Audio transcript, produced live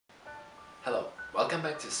Hello, welcome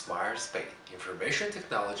back to Smart Spain Information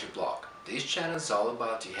Technology blog. This channel is all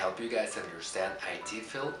about to help you guys understand IT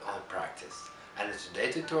field on practice. And in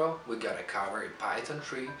today's tutorial, we're gonna cover in Python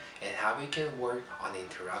 3 and how we can work on the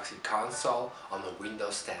interactive console on the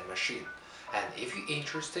Windows 10 machine. And if you're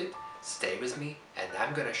interested, stay with me and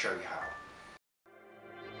I'm gonna show you how.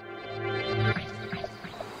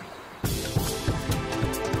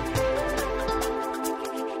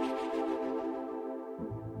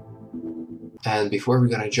 And before we're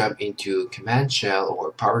gonna jump into Command Shell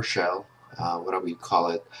or PowerShell, whatever we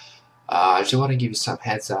call it, I just want to give you some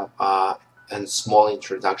heads up and small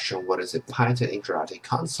introduction what is a Python Interactive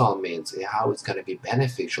Console means and how it's going to be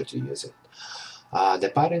beneficial to use it.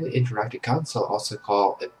 The Python Interactive Console, also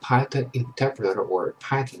called a Python interpreter or a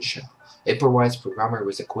Python shell. It provides programmer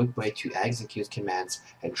with a quick way to execute commands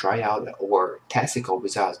and try out or test a code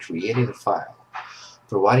without creating a file.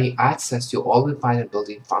 Providing access to all the Python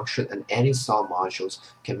built-in functions and any install modules,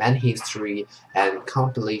 command history, and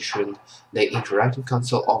compilation, the Interactive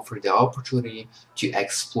Console offers the opportunity to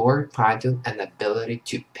explore Python and ability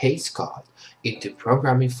to paste code into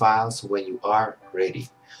programming files when you are ready.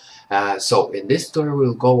 So in this tutorial,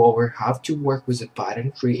 we'll go over how to work with the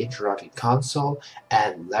Python 3 Interactive Console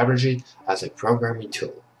and leverage it as a programming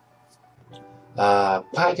tool.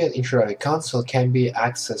 Python Interactive Console can be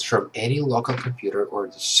accessed from any local computer or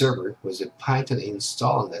the server with a Python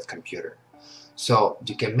installed on that computer. So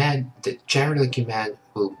the general command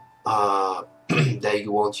that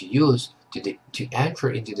you want to use to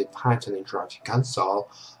enter into the Python Interactive Console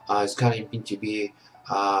is going to be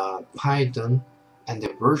Python and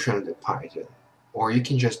the version of the Python, or you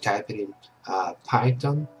can just type it in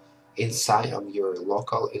Python inside of your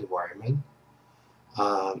local environment.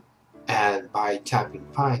 And by typing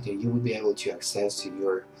Python, you will be able to access to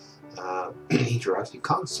your interactive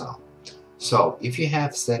console. So if you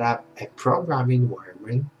have set up a programming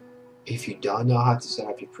environment, if you don't know how to set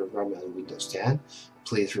up your program on Windows 10,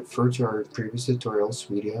 please refer to our previous tutorials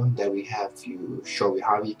video that we have to show you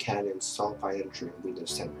how you can install Python during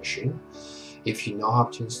Windows 10 machine. If you know how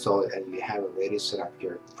to install it and you have already set up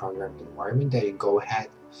your programming environment, then you go ahead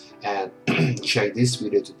and check this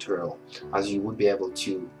video tutorial, as you would be able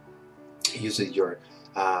to using your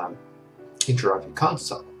interactive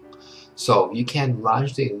console. So you can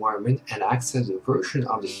launch the environment and access the version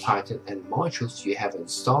of the Python and modules you have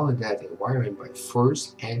installed in that environment by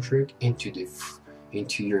first entering into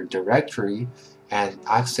your directory and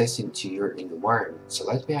accessing to your environment. So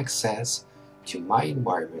let me access to my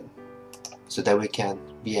environment so that we can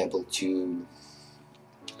be able to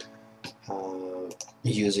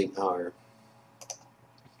using our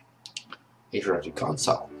interactive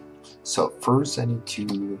console. So first I need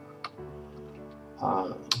to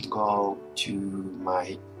go to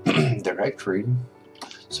my directory.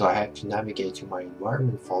 So I have to navigate to my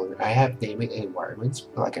environment folder. I have named it environments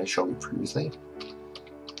like I showed you previously.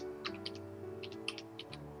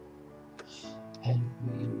 And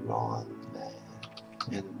we run the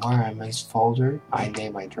environments folder. I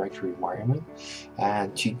name my directory environment.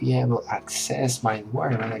 And to be able to access my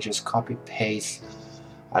environment, I just copy paste.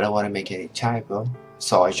 I don't want to make any typo.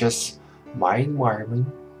 So I just my environment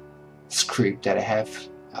script that I have,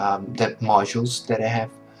 the modules that I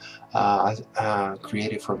have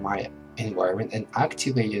created for my environment and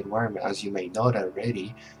activate your environment. As you may know that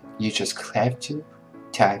already, you just have to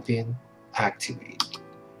type in activate.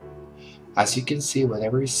 As you can see,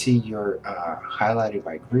 whenever you see your highlighted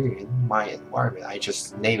by green, my environment, I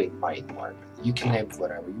just name it my environment. You can name it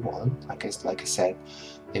whatever you want. Like I said,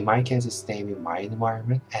 in my case, it's naming my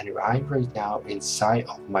environment, and I'm right now inside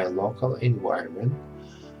of my local environment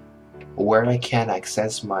where I can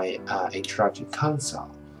access my interactive console.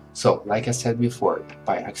 So, like I said before,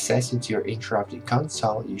 by accessing to your interactive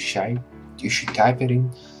console, you should type it in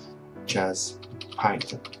just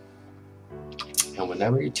Python. And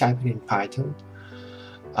whenever you type it in Python,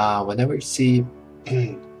 whenever you see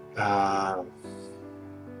kind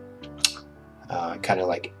of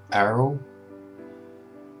like arrow,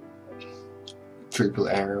 triple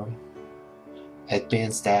arrow, it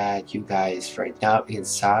means that you guys right now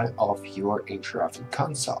inside of your interactive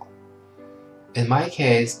console. In my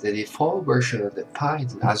case, the default version of the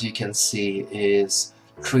Python, as you can see, is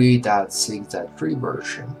 3.6.3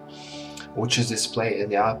 version, which is displayed in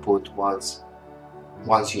the output once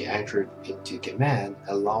you enter into command,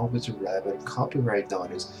 along with the relevant copyright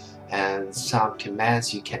notice and some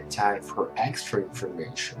commands you can type for extra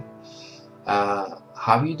information.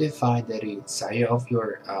 How you define that inside of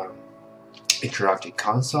your interactive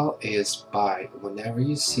console is by whenever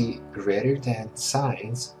you see greater than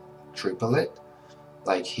signs, triple it,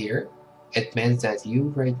 like here, It means that you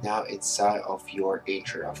right now inside of your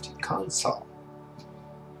interactive console.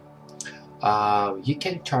 You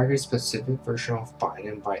can target specific version of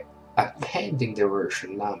Python by appending the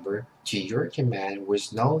version number to your command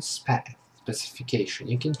with no specification.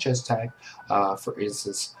 You can just type, for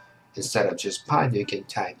instance, instead of just Python, you can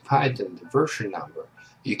type Python the version number.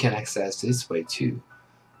 You can access this way too,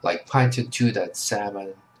 like Python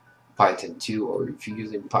 2.7, Python 2, or if you're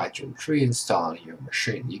using Python 3 installed on your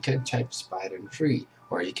machine, you can type Python 3,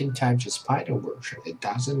 or you can type just Python version. It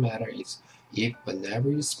doesn't matter if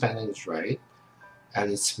whenever you spell it right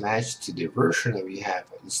and it's matched to the version that you have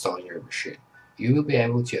installed on your machine, you will be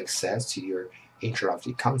able to access to your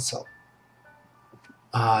interactive console.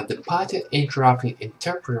 The Python interactive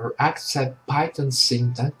interpreter accepts Python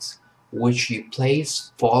syntax, which you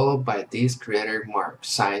place followed by these creator mark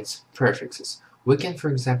signs prefixes. We can, for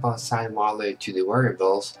example, assign value to the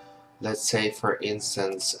variables. Let's say, for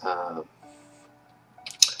instance,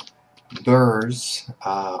 births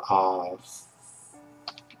of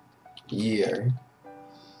year.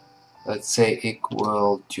 Let's say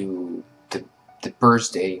equal to the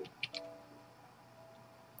birthday.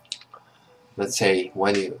 Let's say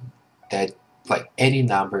when you that like any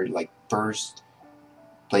number like birth,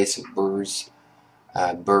 place of birth,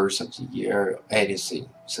 birth of the year, anything.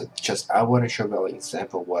 So just I want to show you an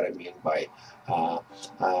example of what I mean by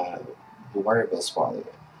variables value.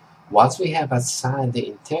 Once we have assigned the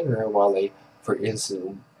integer value, for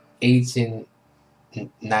instance, 18,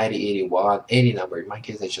 90, 81, any number, in my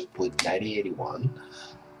case I just put 9081,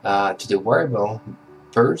 to the variable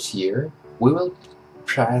birth year, we will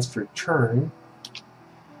press return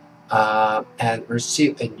and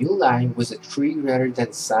receive a new line with a 3 greater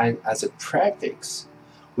than sign as a prefix.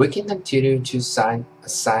 We can continue to assign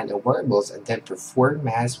the variables and then perform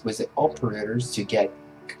math with the operators to get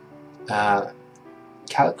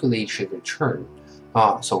calculation return.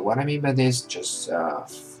 So what I mean by this, just I'm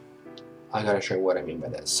gonna show you what I mean by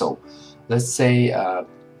that. So let's say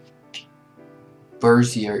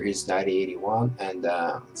birth year is 9081, and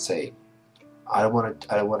say I don't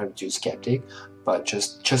want to do skeptic, but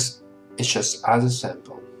just it's just as a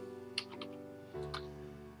sample.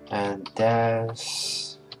 And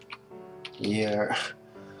that's year,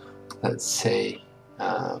 let's say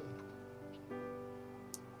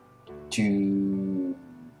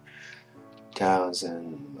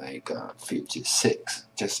 2056,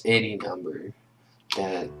 just any number.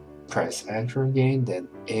 Then press enter again, then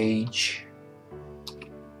age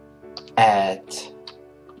at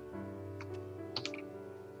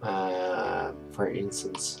for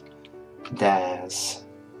instance that's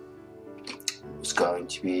is going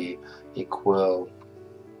to be equal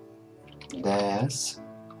this.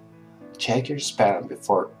 Check your spelling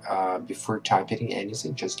before typing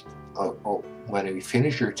anything. Just when you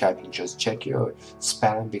finish your typing, just check your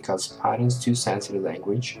spelling, because Python is too sensitive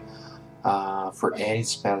language for any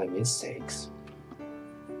spelling mistakes.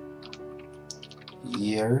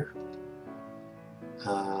 Year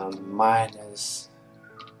minus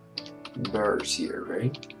birth year,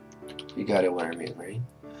 right? You got it what I mean, right?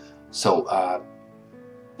 So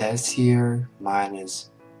this year minus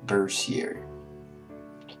birth year.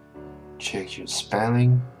 Check your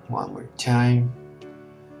spelling one more time,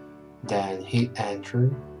 then hit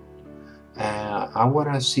enter. I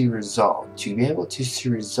want to see result. To be able to see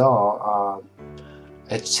result,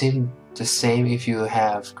 it seems the same if you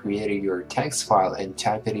have created your text file and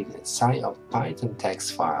type it inside of Python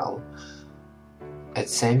text file.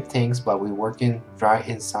 It's same things, but we're working right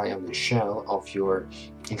inside of the shell of your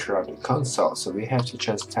interactive console. So we have to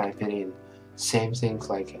just type it in. Same things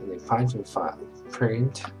like in the Python file.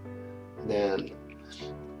 Print, then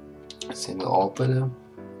we'll open them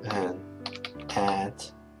and add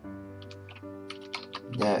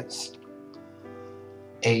this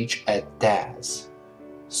age at this.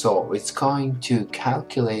 So it's going to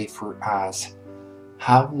calculate for us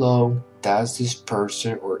how long does this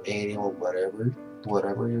person or animal, whatever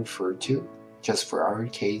you refer to, just for our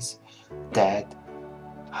case, that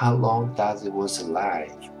how long does it was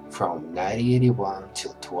alive from 1981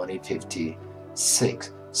 till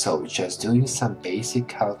 2056. So just doing some basic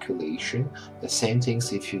calculation. The same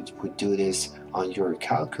things if you would do this on your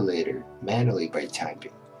calculator manually by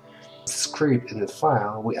typing. Script in the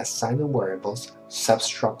file, we assign the variables,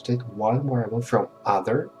 subtracted one variable from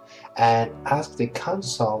other, and ask the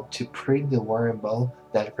console to print the variable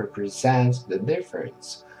that represents the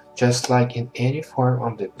difference. Just like in any form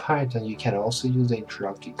of the Python, you can also use the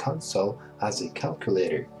interactive console as a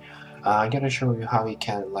calculator. I'm gonna show you how you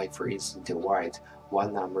can, like for instance, divide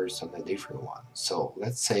one numbers on a different one. So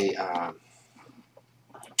let's say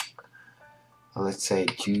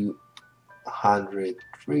 2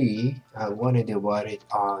 103. I want to divide it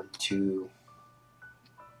on to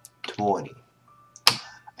 20.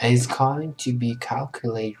 And it's going to be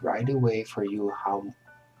calculate right away for you how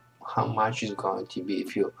much is going to be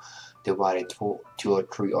if you divide it 2 or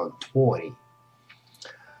 3 on 20.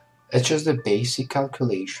 It's just a basic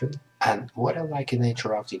calculation, and what I like in the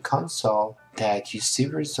interactive console that you see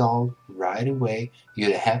result right away. You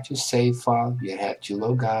don't have to save file, you don't have to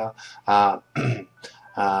log out,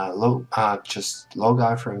 just log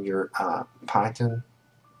out from your Python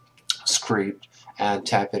script and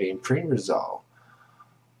type it in print result.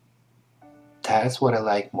 That's what I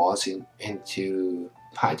like most into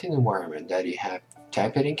Python environment, that you have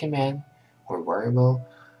type it in command or variable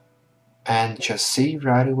and just see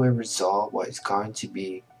right away result what it's going to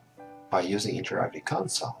be by using interactive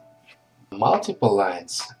console. Multiple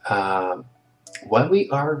lines. When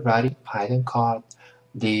we are writing Python code,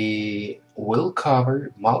 will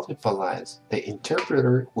cover multiple lines. The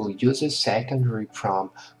interpreter will use a secondary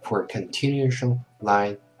prompt for a continuation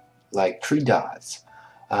line like 3 dots.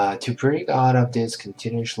 To break out of these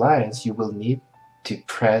continuous lines, you will need to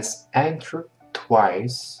press Enter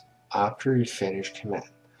twice after you finish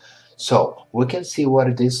command. So we can see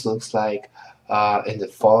what this looks like in the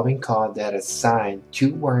following code that assign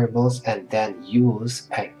 2 variables and then use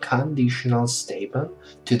a conditional statement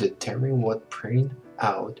to determine what print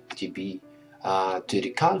out to be to the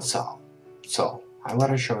console. So I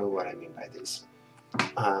want to show you what I mean by this.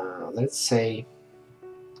 Let's say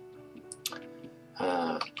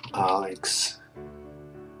Alex.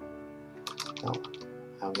 No,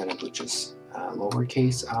 I'm gonna put just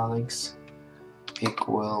lowercase Alex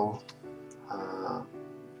equal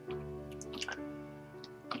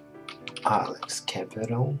Alex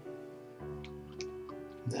capital,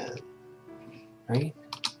 then right.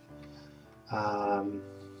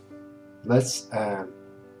 Let's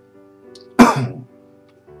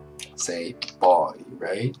say boy,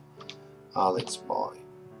 right? Alex boy.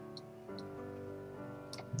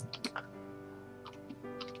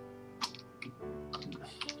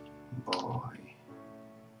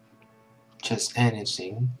 Just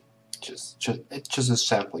anything, it's just a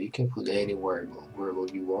sample. You can put any variable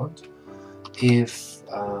you want. If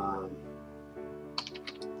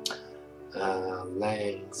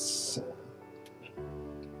length,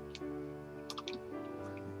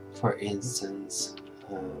 for instance,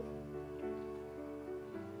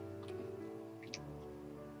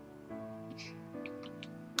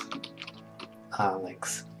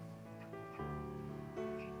 Alex,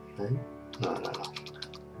 right? No.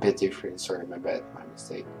 Bit different, sorry, my bad, my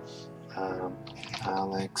mistake.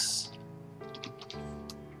 Alex,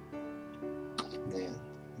 then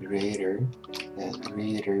greater,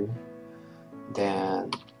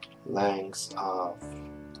 than length of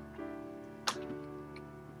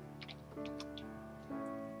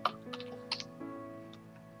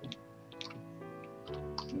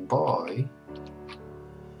boy.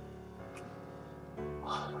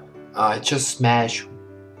 Just match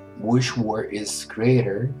which word is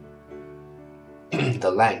greater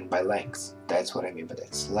the length by length. That's what I mean by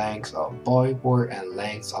this. Length of boy word and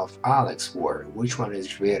length of Alex word. Which one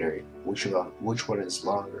is greater? Which one is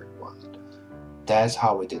longer one? That's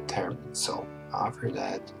how we determine. So after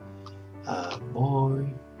that,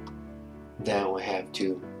 boy, then we have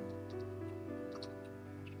to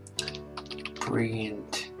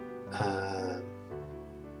print.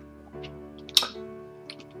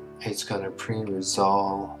 It's gonna print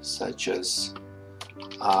result such as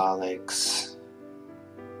Alex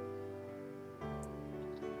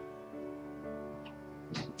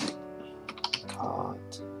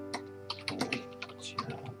got a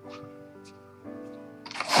job.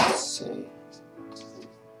 Let's say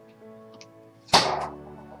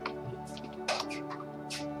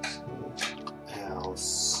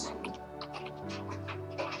else.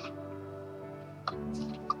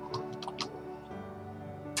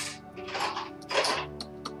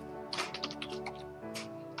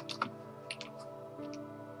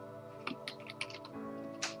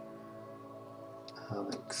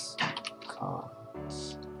 Alex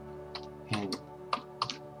cards in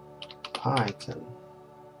Python.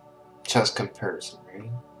 Just comparison, right?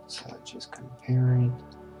 So just compare it.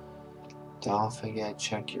 Don't forget,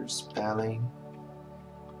 check your spelling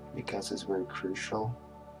because it's very crucial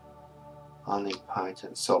on the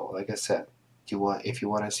Python. So like I said, if you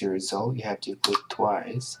want to see a result, you have to click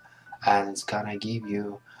twice and it's gonna give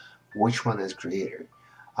you which one is greater.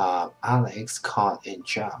 Alex caught in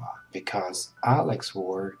Java because Alex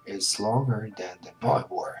word is longer than the boy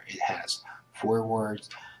word. It has 4 words,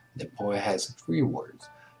 the boy has 3 words.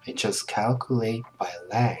 It just calculate by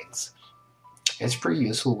length. It's pretty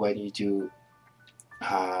useful when you do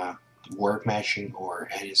word matching or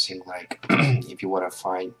anything like if you want to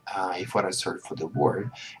find if you want to search for the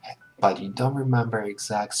word but you don't remember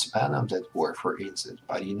exact spelling of that word, for instance,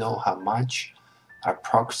 but you know how much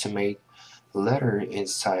approximate letter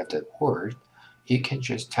inside of that word, you can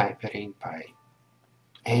just type it in by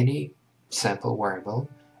any sample variable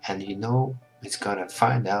and you know it's gonna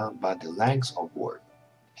find out about the length of word.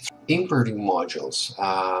 Importing modules.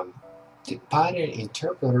 The Python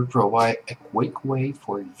interpreter provides a quick way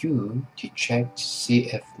for you to check to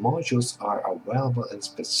see if modules are available in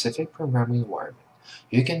specific programming environment.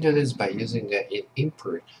 You can do this by using the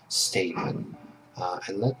import statement.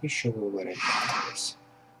 And let me show you what I mean this.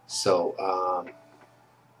 So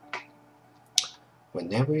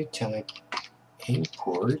whenever you type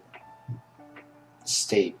import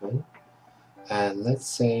statement, and let's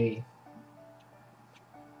say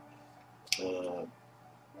uh,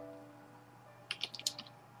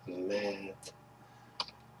 math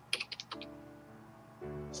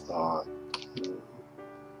plot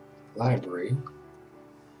library,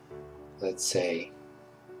 let's say,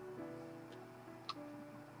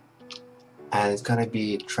 and it's gonna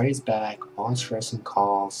be traceback, on-stressing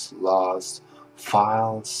calls, lost,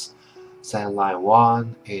 files, send line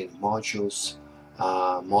 1 in modules,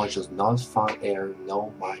 modules not found error,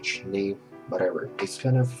 no match name, whatever.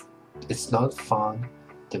 It's not found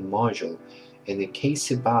the module. In the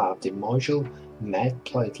case above, the module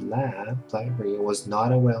matplotlib library was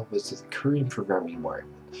not available with the current programming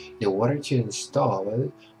environment. In order to install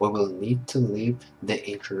it, we will need to leave the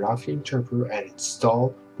interactive interpreter and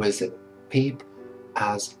install with the pip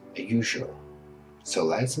as usual. So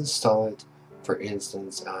let's install it, for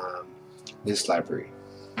instance, this library.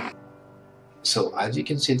 So as you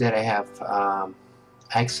can see that I have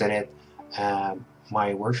exited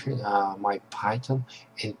my version, my Python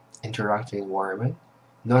interactive environment,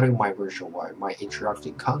 not in my virtual environment, my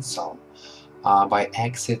interactive console, by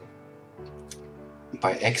exit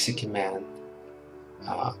command,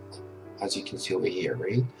 as you can see over here,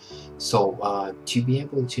 right? So to be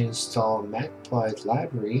able to install matplotlib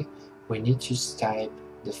library, we need to type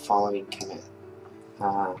the following command: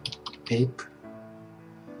 pip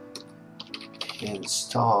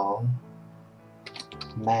install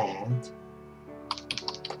matplotlib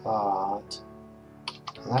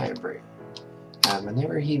library. And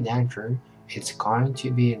whenever you hit enter, it's going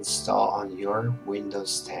to be installed on your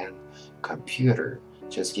Windows 10 computer.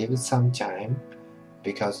 Just give it some time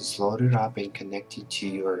because it's loaded up and connected to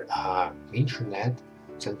your internet.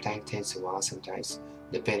 Sometimes takes a while, sometimes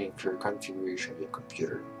depending on your configuration of your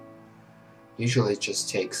computer. Usually it just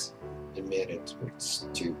takes a minute or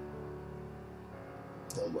two.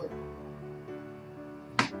 No more.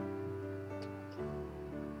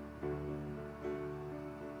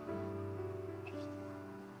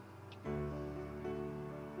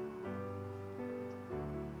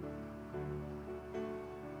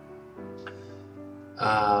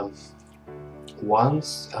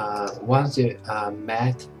 Once the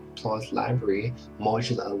matplotlib library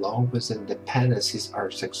module along with the dependencies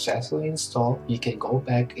are successfully installed, you can go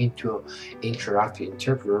back into interactive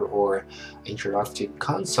interpreter or interactive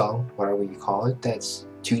console, whatever you call it. That's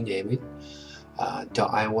to name it.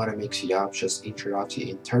 I want to mix it up, just interactive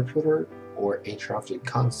interpreter or interactive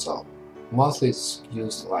console. Mostly it's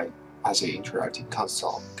used like as an interactive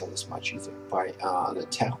console because it's much easier. By the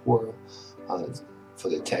tech world, for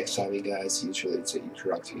the tech savvy guys, usually it's an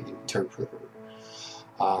interactive interpreter.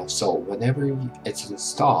 So whenever it's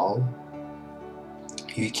installed,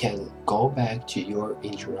 you can go back to your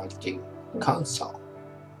interactive console.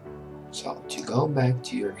 So to go back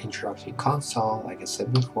to your interactive console, like I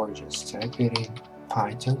said before, just type it in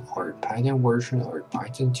Python or Python version or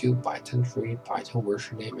Python 2, Python 3, Python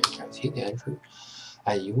version name, and just hit enter,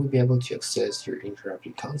 and you will be able to access your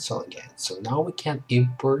interactive console again. So now we can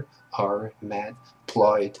import our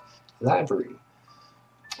matplotlib library.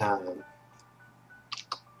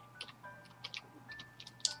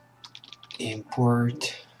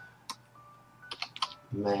 Import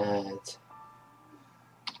mat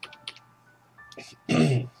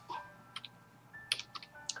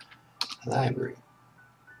library.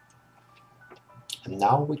 And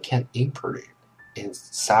now we can import it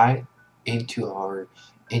inside into our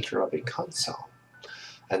interactive console.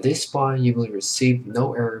 At this point, you will receive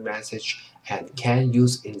no error message and can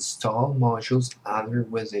use install modules under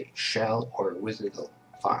with a shell or WYSIWYG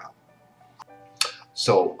file.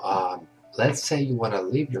 So let's say you want to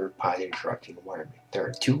leave your Python interactive environment. There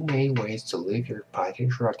are two main ways to leave your Python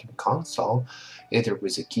interactive console, either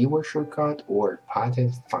with a keyword shortcut or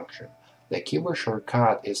Python function. The keyword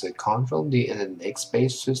shortcut is a Ctrl D in the next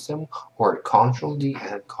based system or Ctrl D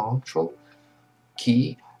and Ctrl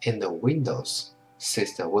key in the Windows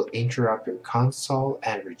system will interrupt your console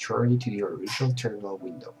and return you to the original terminal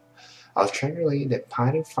window. Alternatively, the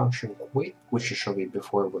Python function quit, which shall be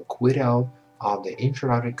before, will quit out on the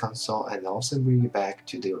interrupted console and also bring you back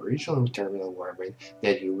to the original terminal environment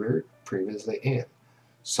that you were previously in.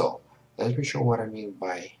 So let me show what I mean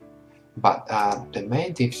by. But the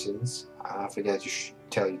main difference, I forgot to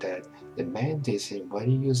tell you that the main difference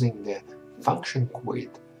when you're using the function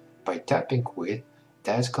quit by tapping quit,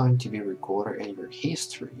 that's going to be recorded in your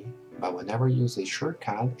history. But whenever you use a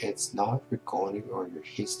shortcut, it's not recording on your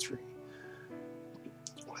history.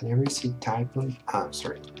 Whenever you see type,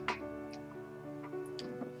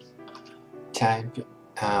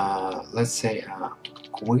 let's say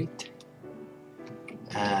quit,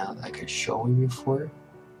 like I showed you before,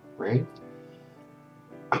 right?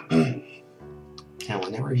 And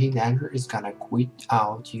whenever you hit enter, it's gonna quit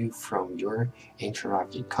out you from your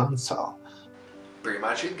interactive console. Pretty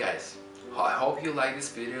much it, guys. I hope you like this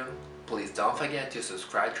video. Please don't forget to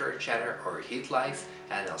subscribe to our channel or hit likes,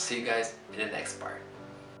 and I'll see you guys in the next part.